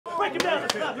break it down.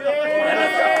 Let's go.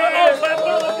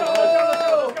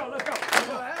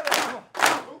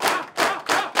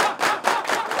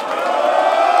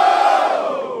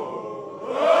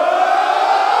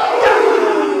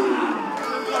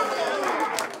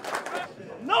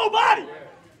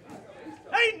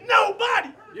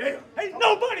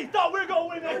 Nobody thought we were going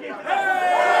to win that game.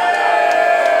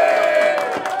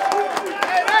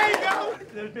 Hey, there you go.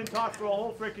 There's been talk for a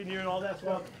whole freaking year and all that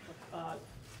stuff.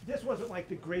 This wasn't like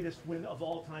the greatest win of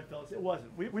all time, fellas. It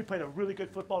wasn't. We played a really good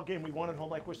football game. We won at home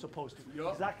like we're supposed to.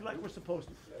 Yep. Exactly like we're supposed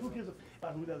to. Who gives a f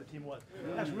about who the other team was?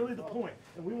 That's really the point.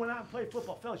 And we went out and played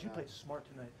football. Fellas, you played smart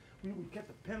tonight. We kept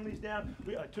the penalties down.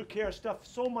 We took care of stuff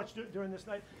so much during this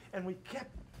night. And we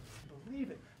kept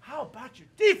believing. How about your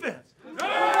defense?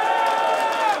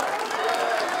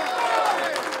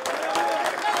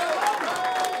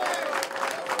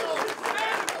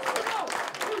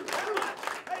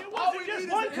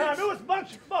 One time, it was a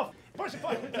bunch of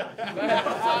fucking times.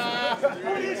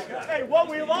 Hey, what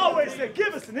we've always said,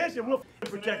 give us an inch and we'll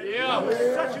protect it. Yeah. It was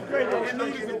such a great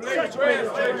illustration. Such a great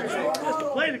illustration. Just to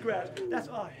play the grass. That's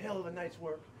a hell of a night's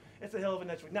work. It's a hell of a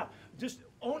night's work. Now, just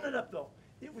own it up, though.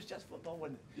 It was just football,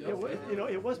 wasn't it?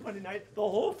 Yep. It was Monday night. The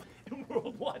whole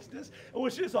world watched this,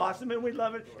 which is awesome, and we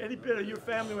love it. Any bit of your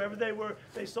family, wherever they were,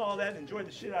 they saw that and enjoyed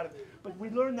the shit out of it. But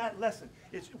we learned that lesson.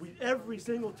 Every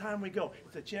single time we go,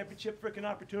 it's a championship freaking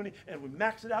opportunity, and we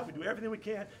max it out. We do everything we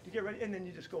can to get ready, and then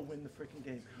you just go win the freaking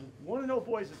game. 1-0,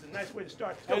 boys, is a nice way to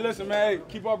start. Hey, listen, man. Hey,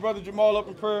 keep our brother Jamal up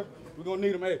in prayer. We're going to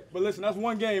need him. Hey, but listen, that's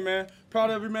one game, man. Proud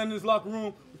of every man in this locker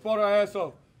room. We fought our ass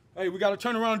off. Hey, we got to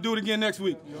turn around and do it again next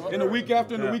week. And the week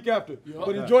after and the week after.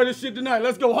 But enjoy this shit tonight.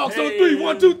 Let's go. Hawks on 3.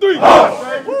 1, 2, 3.